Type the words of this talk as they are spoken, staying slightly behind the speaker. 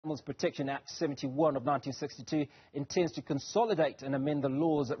Animals Protection Act 71 of 1962 intends to consolidate and amend the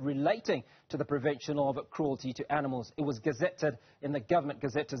laws relating to the prevention of cruelty to animals. It was gazetted in the Government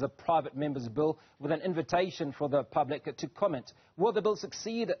Gazette as a private member's bill with an invitation for the public to comment. Will the bill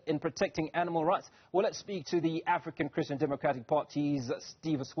succeed in protecting animal rights? Well, let's speak to the African Christian Democratic Party's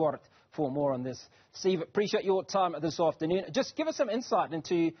Steve Swart for more on this. Steve, appreciate your time this afternoon. Just give us some insight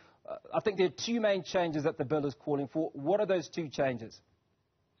into, I think there are two main changes that the bill is calling for. What are those two changes?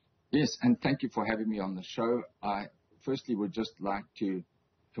 Yes, and thank you for having me on the show. I firstly would just like to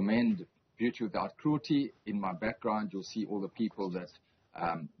commend Beauty Without Cruelty. In my background, you'll see all the people that,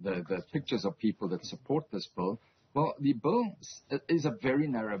 the pictures of people that support this bill. Well, the bill is a very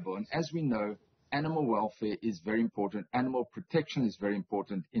narrow bill, and as we know, animal welfare is very important. Animal protection is very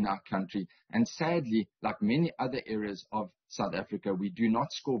important in our country, and sadly, like many other areas of South Africa, we do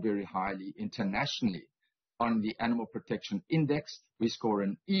not score very highly internationally on the Animal Protection Index. We score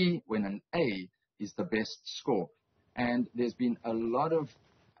an E when an A is the best score. And there's been a lot of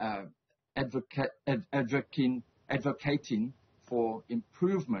advocating for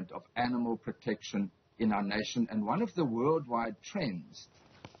improvement of animal protection in our nation. And one of the worldwide trends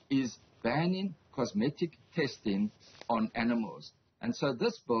is banning cosmetic testing on animals. And so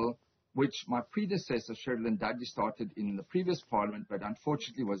this bill, which my predecessor, Sherilyn Dudley, started in the previous parliament, but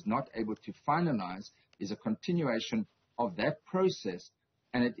unfortunately was not able to finalize, is a continuation of that process,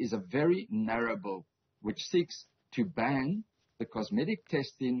 and it is a very narrow bill which seeks to ban the cosmetic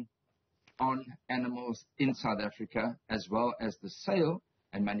testing on animals in South Africa, as well as the sale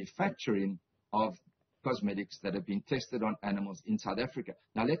and manufacturing of cosmetics that have been tested on animals in South Africa.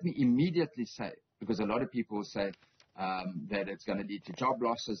 Now, let me immediately say, because a lot of people say that it's going to lead to job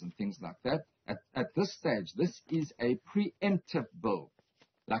losses and things like that. At this stage, this is a preemptive bill,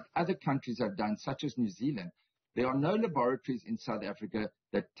 like other countries have done, such as New Zealand. There are no laboratories in South Africa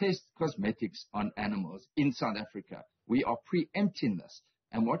that test cosmetics on animals in South Africa. We are preempting this.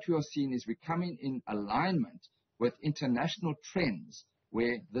 And what we are seeing is we're coming in alignment with international trends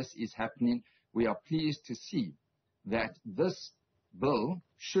where this is happening. We are pleased to see that this bill,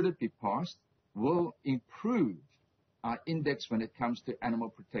 should it be passed, will improve our index when it comes to animal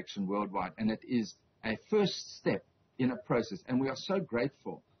protection worldwide. And it is a first step in a process. And we are so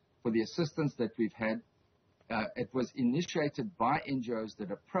grateful for the assistance that we've had. It was initiated by NGOs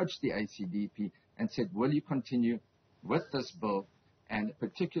that approached the ACDP and said, will you continue with this bill? And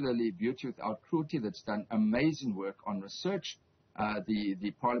particularly Beauty Without Cruelty, that's done amazing work on research,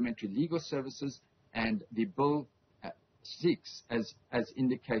 the Parliamentary Legal Services, and the bill seeks, as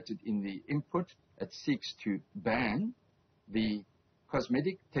indicated in the input, it seeks to ban the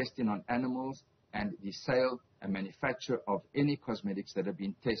cosmetic testing on animals and the sale and manufacture of any cosmetics that have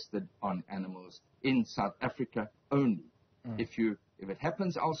been tested on animals in South Africa only. If it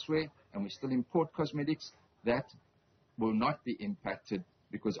happens elsewhere and we still import cosmetics, that will not be impacted,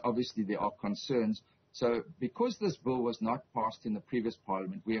 because obviously there are concerns. So because this bill was not passed in the previous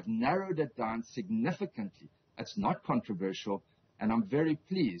parliament, we have narrowed it down significantly. It's not controversial, and I'm very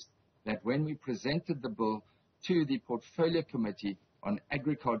pleased that when we presented the bill to the Portfolio Committee on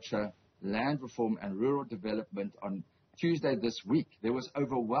Agriculture, Land Reform and Rural Development on Tuesday this week, there was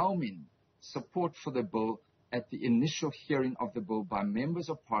overwhelming support for the bill at the initial hearing of the bill by members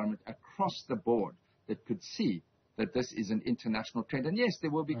of parliament across the board that could see that this is an international trend. And yes, there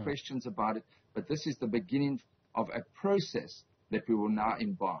will be questions about it, but this is the beginning of a process that we will now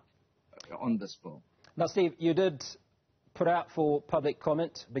embark on this bill. Now, Steve, you did put out for public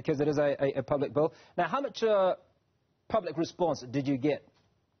comment because it is a public bill. Now, how much public response did you get?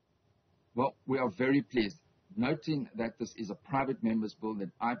 Well, we are very pleased, noting that this is a private member's bill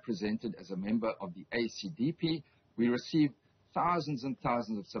that I presented as a member of the ACDP. We received thousands and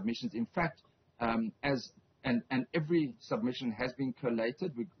thousands of submissions. In fact, and every submission has been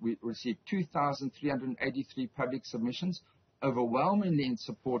collated. We received 2,383 public submissions, overwhelmingly in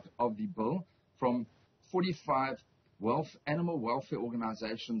support of the bill, from 45 animal welfare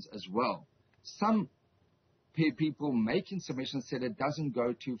organizations as well. Some people making submissions said it doesn't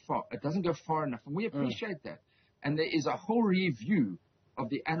go too far. It doesn't go far enough, and we appreciate that. And there is a whole review of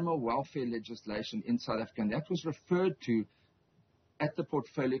the animal welfare legislation in South Africa, and that was referred to at the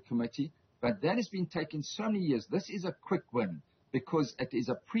Portfolio Committee, but that has been taking so many years. This is a quick win because it is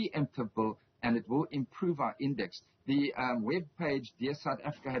a preemptive bill, and it will improve our index. The web page, Dear South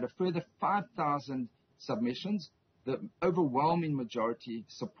Africa, had a further 5,000 submissions. The overwhelming majority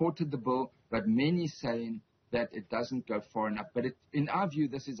supported the bill, but many saying that it doesn't go far enough. But in our view,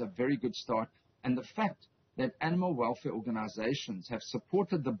 this is a very good start. And the fact that animal welfare organizations have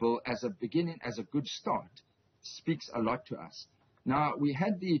supported the bill as a beginning, as a good start, speaks a lot to us. Now, we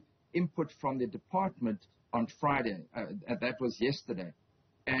had the input from the department on Friday, that was yesterday,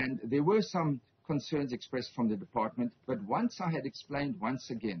 and there were some concerns expressed from the department, but once I had explained once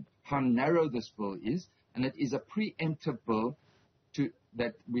again how narrow this bill is, and it is a preemptive bill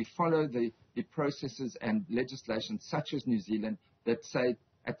that we follow the processes and legislation such as New Zealand that say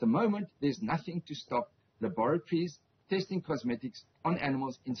at the moment there's nothing to stop laboratories testing cosmetics on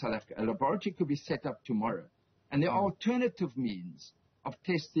animals in South Africa. A laboratory could be set up tomorrow, and there are alternative means of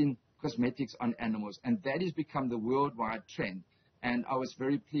testing cosmetics on animals, and that has become the worldwide trend. And I was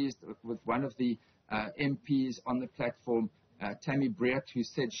very pleased with one of the MPs on the platform, Tammy Breert, who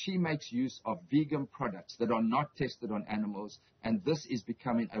said she makes use of vegan products that are not tested on animals, and this is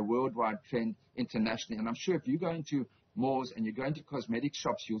becoming a worldwide trend internationally. And I'm sure if you go into malls and you go into cosmetic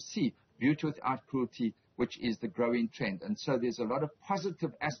shops, you'll see beauty without cruelty, which is the growing trend. And so there's a lot of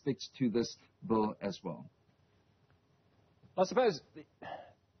positive aspects to this bill as well. I suppose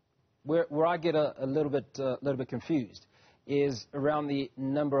where I get a little bit confused is around the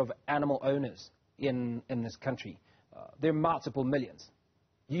number of animal owners in this country. There are multiple millions.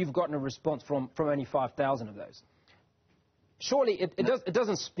 You've gotten a response from only 5,000 of those. Surely it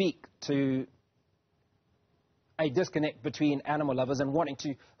doesn't speak to a disconnect between animal lovers and wanting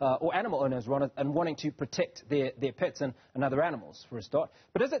to, or animal owners and wanting to protect their pets and other animals, for a start.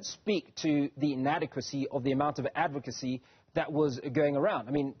 But does it speak to the inadequacy of the amount of advocacy that was going around?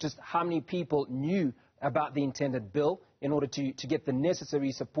 I mean, just how many people knew about the intended bill in order to get the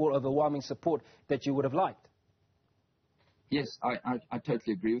necessary support, overwhelming support that you would have liked? Yes, I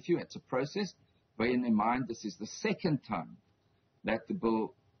totally agree with you. It's a process. Bearing in mind, this is the second time that the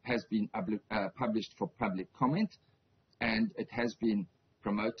bill has been published for public comment, and it has been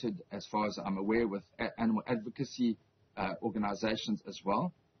promoted, as far as I'm aware, with animal advocacy organizations as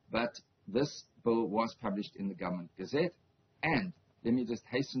well. But this bill was published in the Government Gazette, and let me just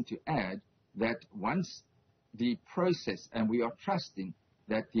hasten to add that once the process, and we are trusting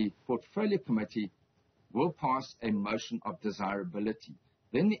that the Portfolio Committee will pass a motion of desirability,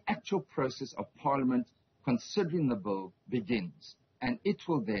 then the actual process of Parliament considering the bill begins. And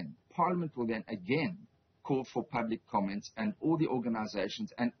Parliament will then again call for public comments, and all the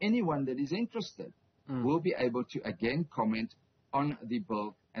organizations and anyone that is interested will be able to again comment on the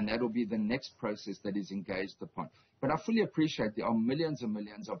bill, and that will be the next process that is engaged upon. But I fully appreciate there are millions and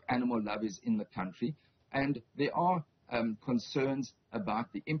millions of animal lovers in the country, and there are concerns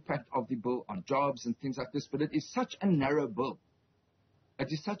about the impact of the bill on jobs and things like this, but it is such a narrow bill. It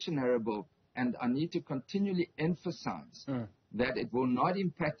is such a narrow bill, and I need to continually emphasize that it will not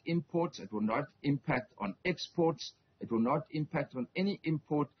impact imports, it will not impact on exports, it will not impact on any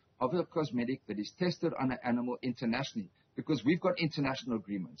import of a cosmetic that is tested on an animal internationally, because we've got international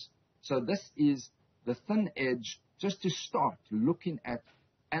agreements. So this is the thin edge just to start looking at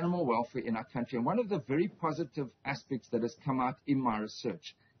animal welfare in our country. And one of the very positive aspects that has come out in my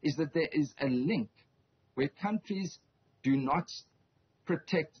research is that there is a link where countries do not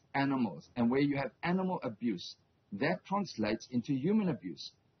protect animals and where you have animal abuse, that translates into human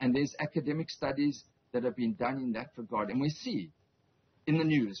abuse. And there's academic studies that have been done in that regard. And we see in the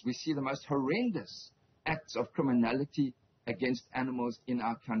news, we see the most horrendous acts of criminality against animals in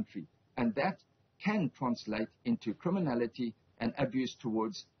our country. And that can translate into criminality and abuse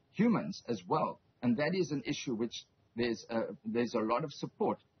towards humans as well. And that is an issue which there's a lot of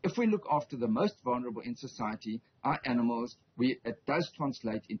support. If we look after the most vulnerable in society, our animals, it does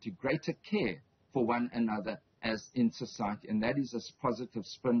translate into greater care for one another as in society. And that is a positive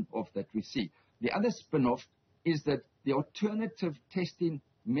spin-off that we see. The other spin-off is that the alternative testing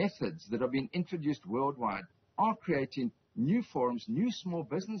methods that are being introduced worldwide are creating new forums, new small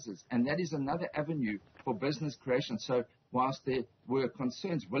businesses, and that is another avenue for business creation. So whilst there were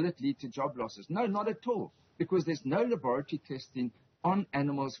concerns, will it lead to job losses? No, not at all, because there's no laboratory testing on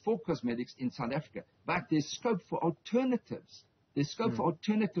animals for cosmetics in South Africa. But there's scope for alternatives. There's scope for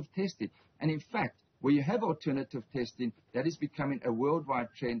alternative testing. And in fact, where you have alternative testing, that is becoming a worldwide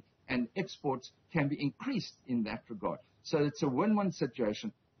trend, and exports can be increased in that regard. So it's a win-win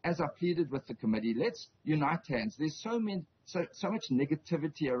situation. As I pleaded with the committee, let's unite hands. There's so much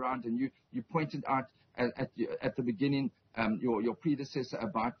negativity around, and you pointed out at the beginning, your predecessor,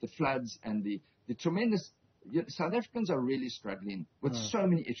 about the floods and the tremendous. South Africans are really struggling with so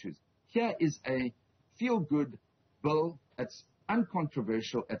many issues. Here is a feel-good bill. It's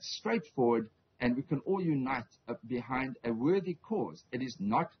uncontroversial. It's straightforward, and we can all unite behind a worthy cause. It is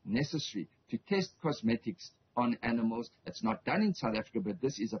not necessary to test cosmetics on animals. It's not done in South Africa, but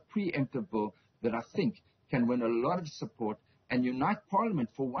this is a preemptive bill that I think can win a lot of support and unite Parliament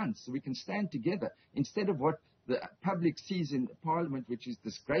for once, so we can stand together instead of what the public sees in Parliament, which is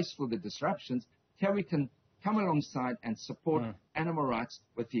disgraceful, the disruptions, here we can come alongside and support animal rights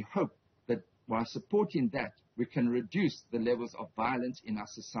with the hope that while supporting that, we can reduce the levels of violence in our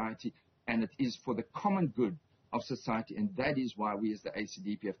society, and it is for the common good of society, and that is why we as the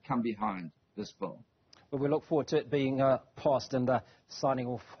ACDP have come behind this bill. Well, we look forward to it being passed and signing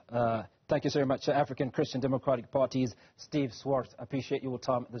off. Thank you so much, African Christian Democratic Party's Steve Swart. I appreciate your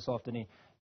time this afternoon.